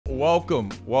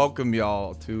welcome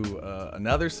y'all to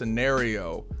another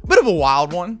scenario. Bit of a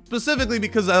wild one, specifically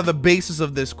because of the basis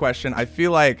of this question. I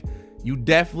feel like you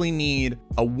definitely need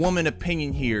a woman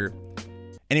opinion here.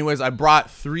 Anyways, I brought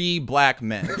 3 black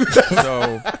men.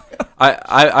 So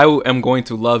I am going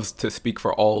to love to speak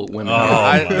for all women.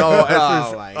 my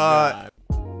God.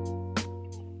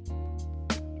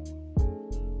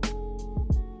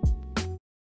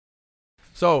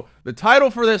 So the title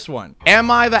for this one: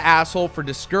 Am I the asshole for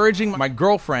discouraging my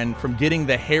girlfriend from getting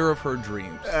the hair of her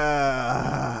dreams?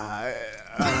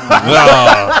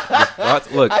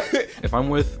 Look, if I'm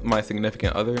with my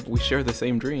significant other, we share the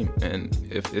same dream, and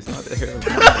if it's not the hair of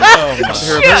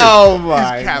Oh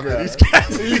my God.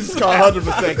 He's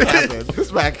 100% capping.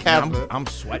 This man capping. I'm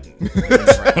sweating.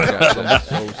 I'm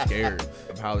so scared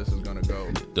of how this is gonna go.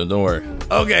 Don't worry.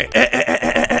 Okay.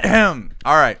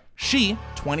 All right. She,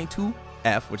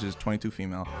 22F, which is 22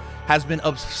 female, has been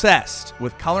obsessed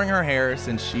with coloring her hair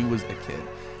since she was a kid.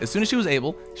 As soon as she was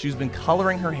able, she's been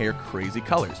coloring her hair crazy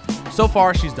colors. So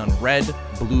far, she's done red,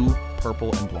 blue,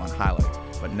 purple, and blonde highlights,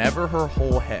 but never her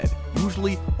whole head,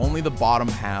 usually only the bottom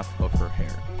half of her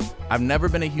hair. I've never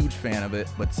been a huge fan of it,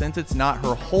 but since it's not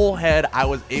her whole head, I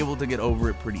was able to get over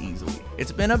it pretty easily.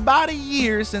 It's been about a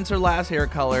year since her last hair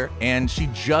color, and she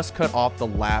just cut off the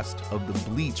last of the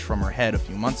bleach from her head a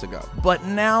few months ago. But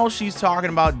now she's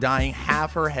talking about dyeing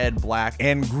half her head black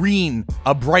and green,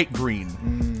 a bright green.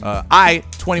 I,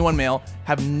 21 male,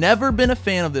 have never been a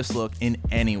fan of this look in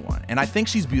anyone, and I think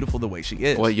she's beautiful the way she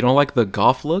is. What, you don't like the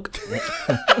goth look?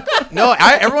 No,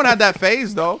 everyone had that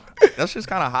phase though. That's just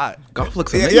kind of hot. Goth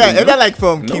looks amazing. Yeah, isn't that like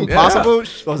from Kim yeah. Possible?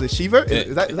 Was it Shiva?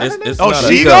 Is that her name? Oh, not a-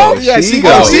 Shigo? Yeah,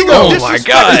 Shigo. Shigo. Oh my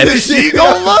God.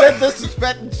 Shigo look?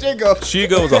 Disrespecting Shigo.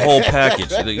 Shigo is a whole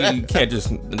package. You can't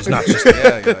just, it's not just.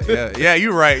 Yeah,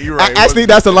 you're right. Actually,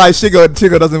 that's a lie.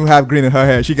 Shigo doesn't have green in her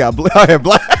hair. She got her hair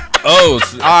black. Oh,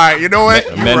 All right, you know what?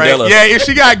 You're Mandela. right. Yeah,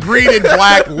 she got green and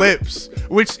black lips,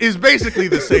 which is basically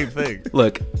the same thing.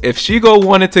 Look, if Shigo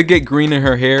wanted to get green in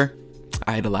her hair,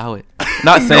 I'd allow it.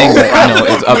 Not saying that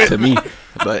it's up to me,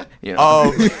 but you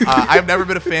know. I've never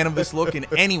been a fan of this look in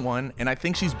anyone, and I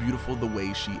think she's beautiful the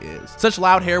way she is. Such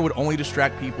loud hair would only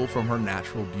distract people from her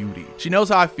natural beauty. She knows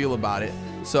how I feel about it,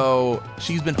 so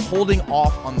she's been holding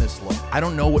off on this look. I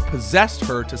don't know what possessed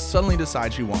her to suddenly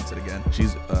decide she wants it again.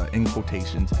 She's, in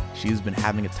quotations, she has been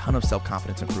having a ton of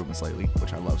self-confidence improvements lately,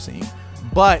 which I love seeing.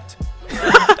 But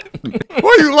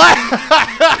what are you laughing?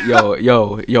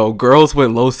 Yo, girls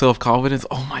with low self-confidence.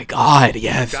 Oh my God,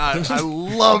 yes. God, I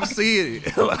love seeing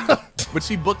it. But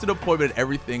she booked an appointment and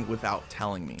everything without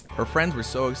telling me. Her friends were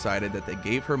so excited that they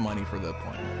gave her money for the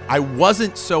appointment. I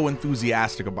wasn't so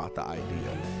enthusiastic about the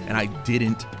idea, and I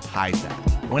didn't hide that.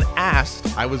 When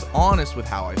asked, I was honest with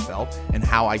how I felt and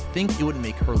how I think it would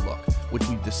make her look, which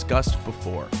we discussed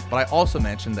before. But I also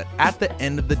mentioned that at the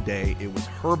end of the day, it was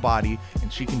her body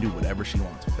and she can do whatever she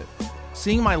wants with it.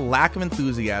 Seeing my lack of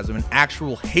enthusiasm and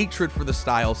actual hatred for the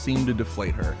style seemed to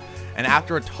deflate her. And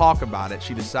after a talk about it,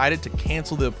 she decided to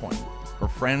cancel the appointment. Her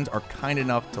friends are kind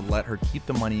enough to let her keep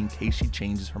the money in case she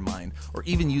changes her mind, or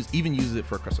even uses it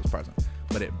for a Christmas present.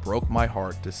 But it broke my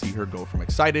heart to see her go from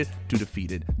excited to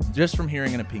defeated, just from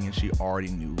hearing an opinion she already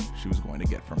knew she was going to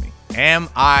get from me. Am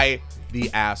I the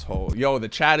asshole? Yo, the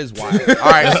chat is wild. All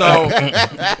right, so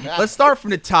let's start from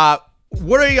the top.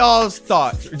 What are y'all's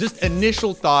thoughts? Just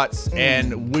initial thoughts,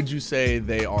 and would you say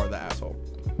they are the asshole?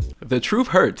 The truth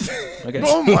hurts. Okay.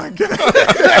 Oh my God.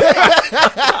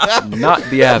 Not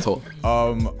the asshole.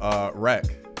 Wreck.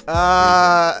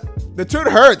 The truth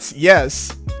hurts.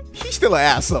 Yes, he's still an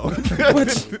asshole.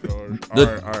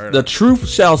 The truth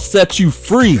shall set you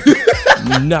free.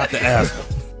 Not the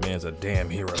asshole. Man's a damn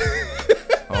hero.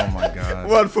 Oh my God.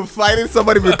 What, for fighting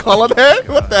somebody with colored hair?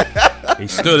 What the hell? He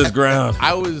stood his ground.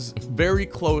 I was very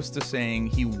close to saying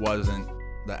he wasn't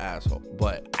the asshole,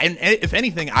 but and if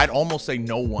anything, I'd almost say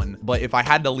no one. But if I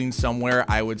had to lean somewhere,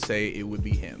 I would say it would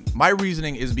be him. My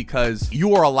reasoning is because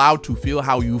you are allowed to feel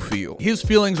how you feel. His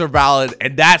feelings are valid,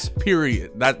 and that's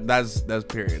period. That's period. That's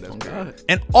period.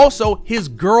 And also, his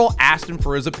girl asked him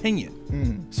for his opinion.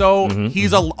 So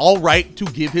he's all right to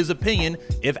give his opinion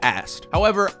if asked.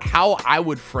 However, how I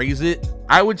would phrase it,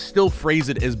 I would still phrase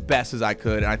it as best as I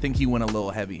could, and I think he went a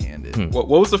little heavy-handed. What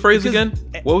was the phrase again?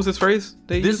 What was his phrase?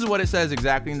 This is what it says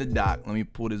exactly in the doc. Let me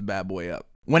pull this bad boy up.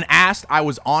 When asked, I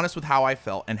was honest with how I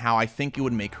felt and how I think it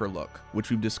would make her look, which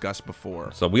we've discussed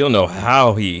before. So we don't know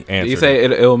how he answered. Did you say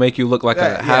it'll make you look like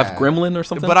a half gremlin or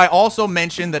something? But I also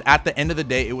mentioned that at the end of the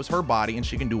day, it was her body and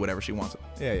she can do whatever she wants.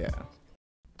 Yeah.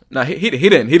 No, he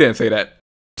didn't say that.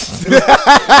 He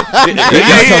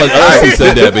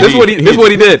said that, but Here's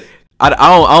what he did.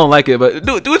 I don't like it, but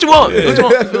do what you want. Do what you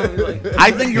want.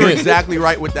 I think you're exactly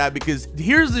right with that, because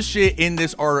here's the shit in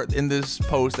this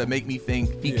post that make me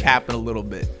think he capping a little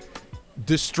bit.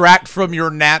 Distract from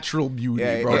your natural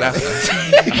beauty, bro. That's the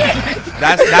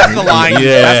line.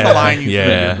 That's the line you feel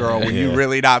your girl when you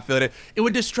really not feeling it. It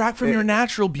would distract from your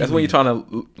natural beauty. That's when you're trying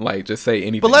to like just say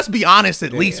anything. But let's be honest,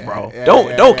 at least, bro.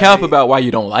 Don't cap about why you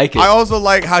don't like it. I also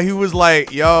like how he was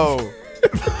like, "Yo."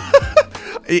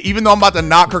 Even though I'm about to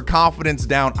knock her confidence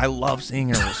down, I love seeing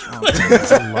her respond.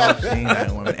 I love seeing that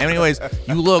in women. Anyways,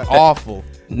 you look awful.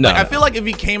 No, like, I feel like if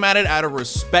he came at it at a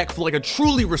respectful, like a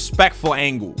truly respectful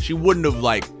angle, she wouldn't have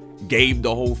like gave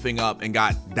the whole thing up and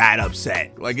got that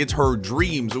upset. Like, it's her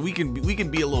dream, so we can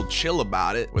be a little chill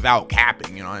about it without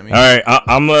capping. You know what I mean? All right,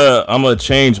 I'm gonna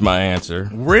change my answer.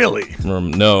 Really?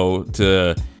 From no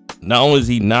to not only is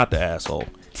he not the asshole,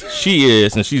 she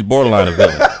is, and she's borderline a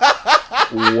villain.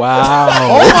 Wow.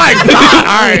 Oh my God.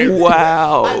 All right.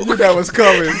 Wow. I knew that was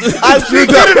coming.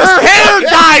 Her hair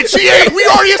dyed. She ain't. We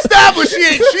already established she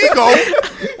ain't Chico.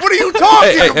 What are you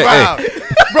talking about?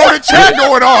 Bro, the chat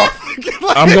going off.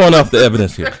 I'm going off the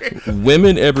evidence here.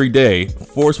 Women every day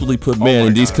forcefully put men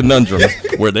in these conundrums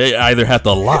where they either have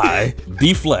to lie,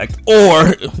 deflect,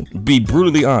 or be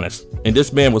brutally honest. And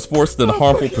this man was forced in a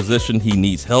harmful position. He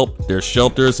needs help. There's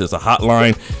shelters. There's a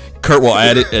hotline. Kurt will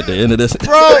add it at the end of this.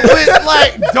 Bro, but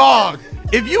like, dog,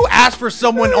 if you asked for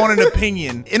someone on an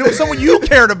opinion and it was someone you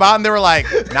cared about and they were like,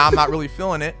 nah, I'm not really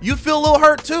feeling it, you'd feel a little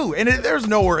hurt too. And there's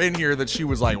nowhere in here that she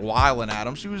was like wilding at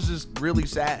him. She was just really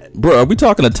sad. Bro, are we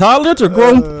talking to toddlers or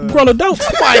grown adults?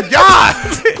 Oh my God.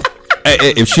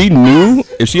 If she knew,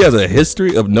 if she has a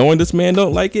history of knowing this man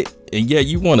don't like it, and yeah,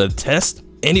 you want to test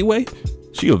anyway,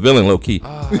 she a villain, low key.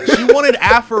 She wanted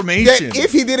affirmation.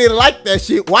 If he didn't like that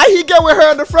shit, why he get with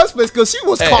her in the first place? Because she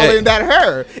was calling that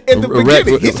her in the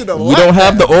beginning. He should have. We don't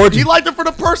have the origin. He liked her for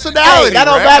the personality. That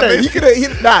don't matter. I mean, He could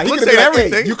have. Nah, he could have been like,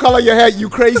 everything. hey, you color your hair, you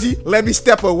crazy? Let me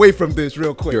step away from this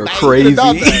real quick. You're crazy.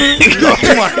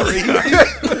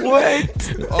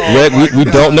 What? We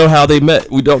don't know how they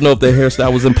met. We don't know if their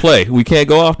hairstyle was in play. We can't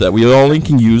go off that. We only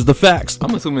can use the facts.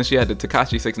 I'm assuming she had the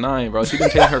Tekashi 6ix9ine, bro. She been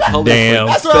changing her color Damn.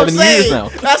 for 7 years now.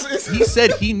 He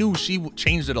said he knew she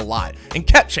changed it a lot and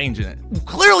kept changing it.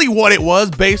 Clearly what it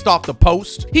was based off the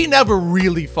post. He never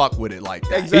really fucked with it like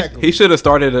that. Exactly. He should have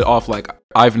started it off like,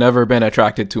 I've never been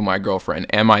attracted to my girlfriend.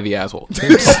 Am I the asshole?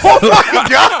 Oh my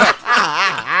God.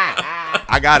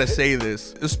 I gotta say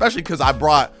this, especially because I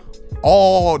brought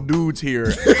all dudes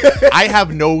here. I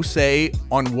have no say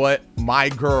on what my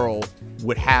girl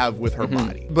would have with her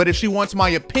body. But if she wants my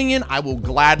opinion, I will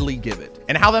gladly give it.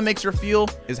 And how that makes her feel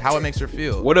is how it makes her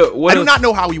feel. I do not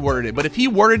know how he worded it, but if he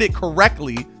worded it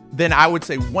correctly, then I would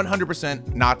say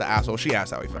 100% not the asshole. She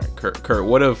asked how he felt. Kurt,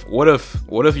 what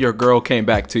if your girl came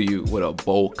back to you with a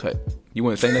bowl cut? You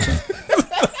wouldn't say nothing?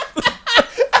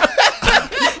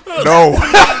 No.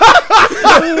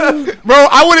 Bro,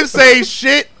 I wouldn't say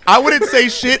shit. I wouldn't say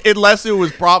shit unless it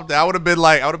was prompted. I would have been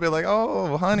like,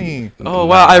 oh, honey. Oh,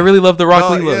 wow. I really love the Rock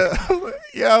Lee look.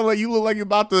 Yeah, like you look like you're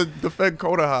about to defend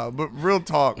Kodaha, but real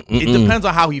talk. It depends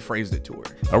on how he phrased it to her.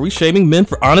 Are we shaming men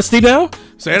for honesty now?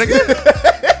 Say it again.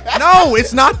 No,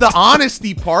 it's not the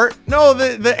honesty part. No,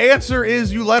 the answer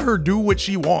is you let her do what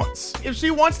she wants. If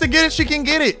she wants to get it, she can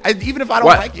get it. Even if I don't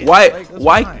like it.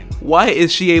 Why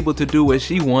is she able to do what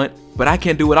she want, but I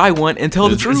can't do what I want and tell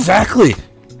the truth? Exactly.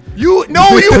 You can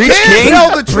tell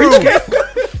the truth.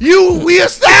 We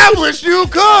established you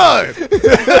could.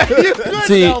 You could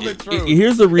tell the truth.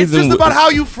 Here's the reason. It's just about how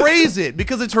you phrase it,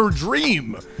 because it's her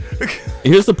dream.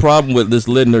 Here's the problem with this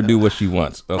letting her do what she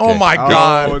wants. Okay. Oh my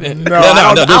God! I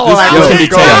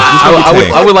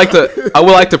would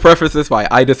like to preface this by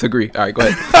I disagree. All right, go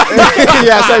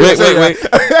ahead. Wait.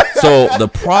 So the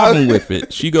problem with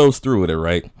it, she goes through with it,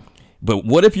 right? But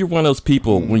what if you're one of those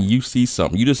people when you see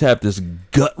something, you just have this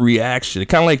gut reaction?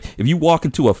 Kind of like if you walk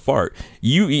into a fart, and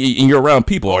you're around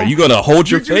people. Are you gonna hold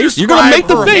your face? You're gonna make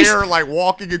the face. Hair like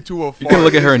walking into a fart. You can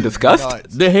look at her in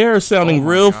disgust. The hair is sounding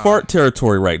real fart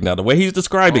territory right now. The way he's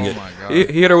describing it. He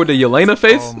hit her with the Yelena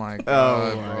face. Oh my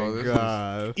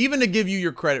God! Even to give you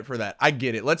your credit for that, I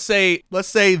get it. Let's say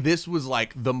this was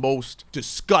like the most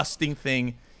disgusting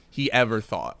thing he ever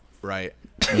thought. Right?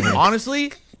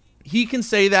 Honestly. He can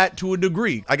say that to a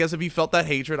degree. I guess if he felt that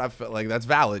hatred, I felt like that's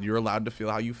valid. You're allowed to feel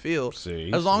how you feel.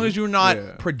 As long as you're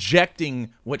not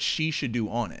projecting what she should do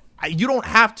on it. You don't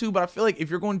have to, but I feel like if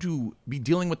you're going to be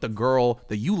dealing with the girl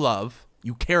that you love,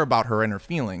 you care about her and her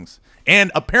feelings,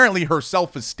 and apparently her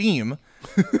self-esteem,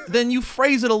 then you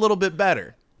phrase it a little bit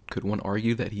better. Could one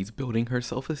argue that he's building her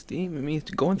self-esteem? I mean, he's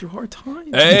going through hard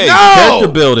times. Hey, character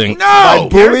building. No! By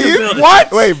bullying?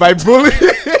 What? Wait, by bullying?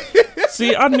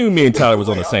 See, I knew me and Tyler was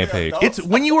on the same page. It's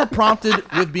when you were prompted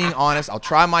with being honest. I'll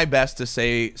try my best to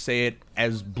say it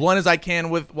as blunt as I can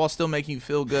while still making you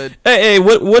feel good. Hey,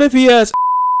 what if he has?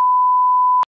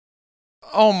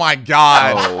 Oh my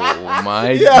God! Oh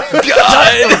my God!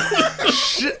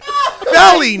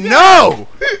 Felly, no!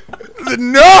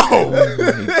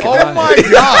 Oh my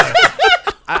God!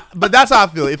 But that's how I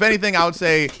feel. If anything, I would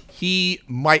say he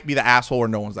might be the asshole, or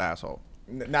no one's the asshole.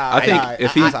 Nah, I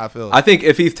think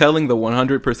if he's telling the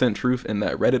 100% truth in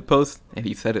that Reddit post, and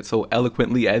he said it so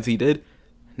eloquently as he did,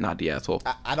 not the asshole.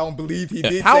 I don't believe he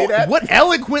did say that. What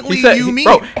eloquently do you mean?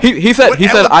 Bro, he said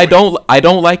I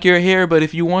don't like your hair, but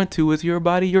if you want to, it's your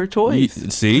body, your choice.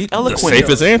 See, eloquent. The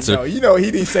safest answer. No, you know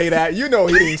he didn't say that. You know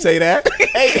he didn't say that.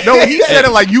 Hey, no, he said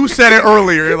it like you said it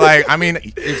earlier. Like, I mean,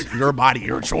 it's your body,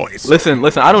 your choice. Listen.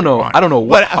 I don't know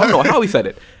how he said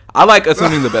it. I like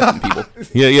assuming the best in people.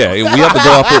 Yeah. We have to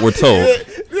go off what we're told.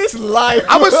 This life.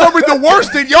 I'm assuming the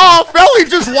worst in y'all. Felly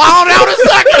just wound out a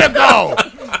second ago.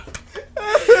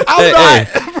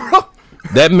 Bro.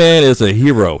 That man is a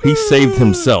hero. He saved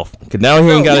himself. Cause now he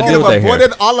ain't got to deal with that hair. He could have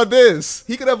avoided all of this.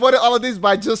 He could have avoided all of this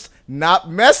by just not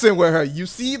messing with her. You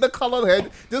see the color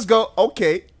head, just go,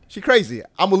 okay, she crazy.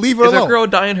 I'm gonna leave her alone. Is a girl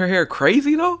dyeing her hair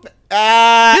crazy though?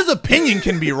 His opinion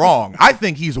can be wrong. I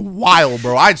think he's wild,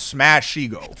 bro. I'd smash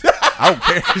Shigo. I don't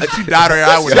care if she dyed her hair.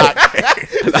 I would not care.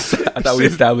 I thought we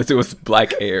established it was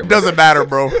black hair. Doesn't matter,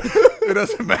 bro. It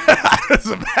doesn't matter. It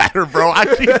doesn't matter, bro. I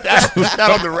keep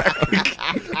that on the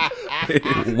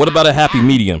record. What about a happy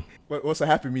medium? What's a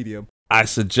happy medium? I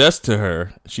suggest to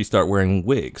her she start wearing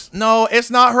wigs. No,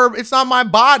 it's not her. It's not my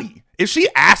body. If she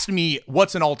asked me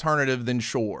what's an alternative, then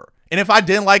sure. And if I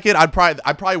didn't like it, I'd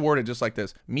probably word it just like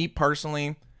this. Me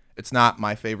personally, it's not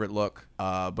my favorite look,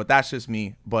 but that's just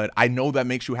me. But I know that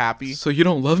makes you happy. So you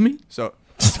don't love me? So,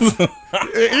 you know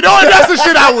what? That's the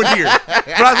shit I would hear.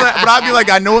 But I'd be like,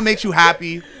 I know it makes you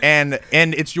happy, and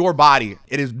it's your body.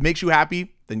 Makes you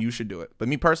happy, then you should do it. But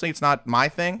me personally, it's not my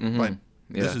thing. But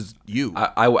this is you.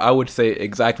 I would say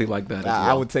exactly like that. As well.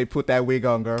 I would say put that wig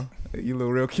on, girl. You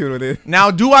look real cute with it.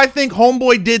 Now, do I think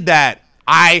Homeboy did that?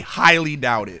 I highly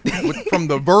doubt it. From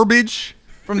the verbiage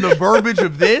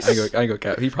of this, I go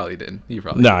cap. He probably didn't.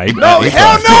 Hell no,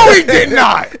 he did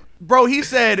not. Bro, he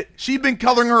said she'd been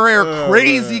coloring her hair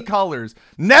crazy colors.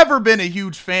 Never been a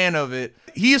huge fan of it.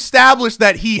 He established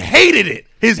that he hated it.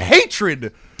 His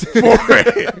hatred for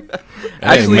it.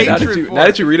 Actually, now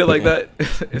that you read it like that,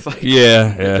 it's like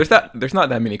yeah. There's not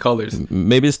that many colors.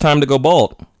 Maybe it's time to go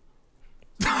bald.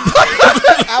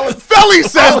 Felly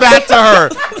says that to her.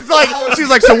 She's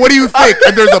like, so what do you think?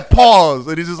 And there's a pause,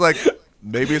 and he's just like,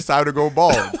 maybe it's time to go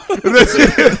bald.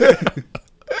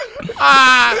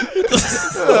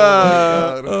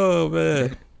 Oh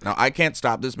man. Now I can't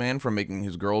stop this man from making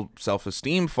his girl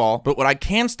self-esteem fall, but what I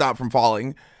can stop from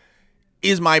falling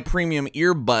is my premium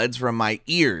earbuds from my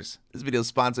ears. This video is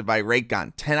sponsored by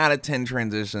Raycon. 10 out of 10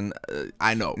 transition,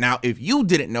 I know. Now, if you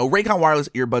didn't know, Raycon wireless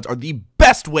earbuds are the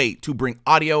best way to bring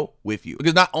audio with you.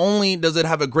 Because not only does it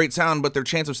have a great sound, but their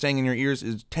chance of staying in your ears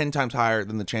is 10 times higher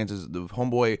than the chances of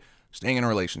Homeboy staying in a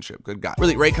relationship. Good God.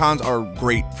 Really, Raycons are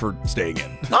great for staying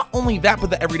in. Not only that, but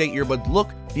the everyday earbuds look,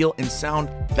 feel, and sound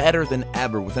better than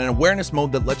ever with an awareness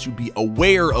mode that lets you be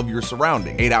aware of your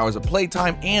surroundings. 8 hours of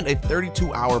playtime and a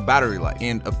 32-hour battery life.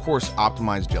 And of course,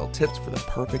 optimized gel tips for the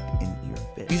perfect in-ear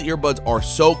fit. These earbuds are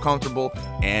so comfortable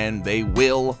and they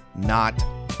will not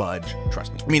budge,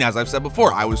 trust me. I mean, as I've said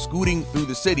before, I was scooting through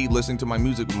the city listening to my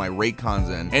music with my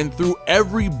Raycons in, and through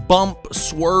every bump,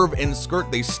 swerve, and skirt,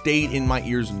 they stayed in my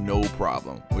ears no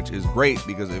problem, which is great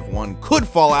because if one could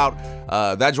fall out,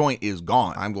 that joint is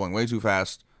gone. I'm going way too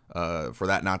fast for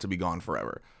that not to be gone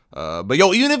forever. But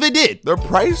yo, even if it did, they're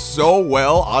priced so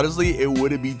well, honestly, it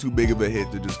wouldn't be too big of a hit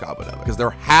to just cop another because they're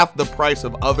half the price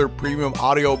of other premium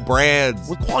audio brands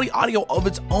with quality audio of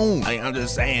its own. I'm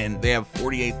just saying, they have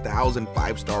 48,000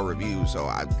 5-star reviews, so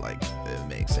it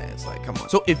makes sense. Like, come on.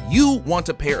 So if you want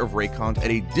a pair of Raycons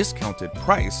at a discounted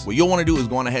price, what you'll want to do is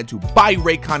go on ahead to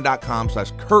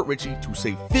buyraycon.com/CurtRichy to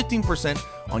save 15%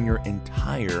 on your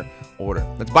entire order.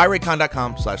 That's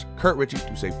buyraycon.com/CurtRichy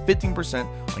to save 15%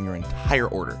 on your entire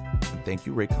order. And thank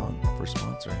you, Raycon, for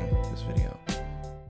sponsoring this video.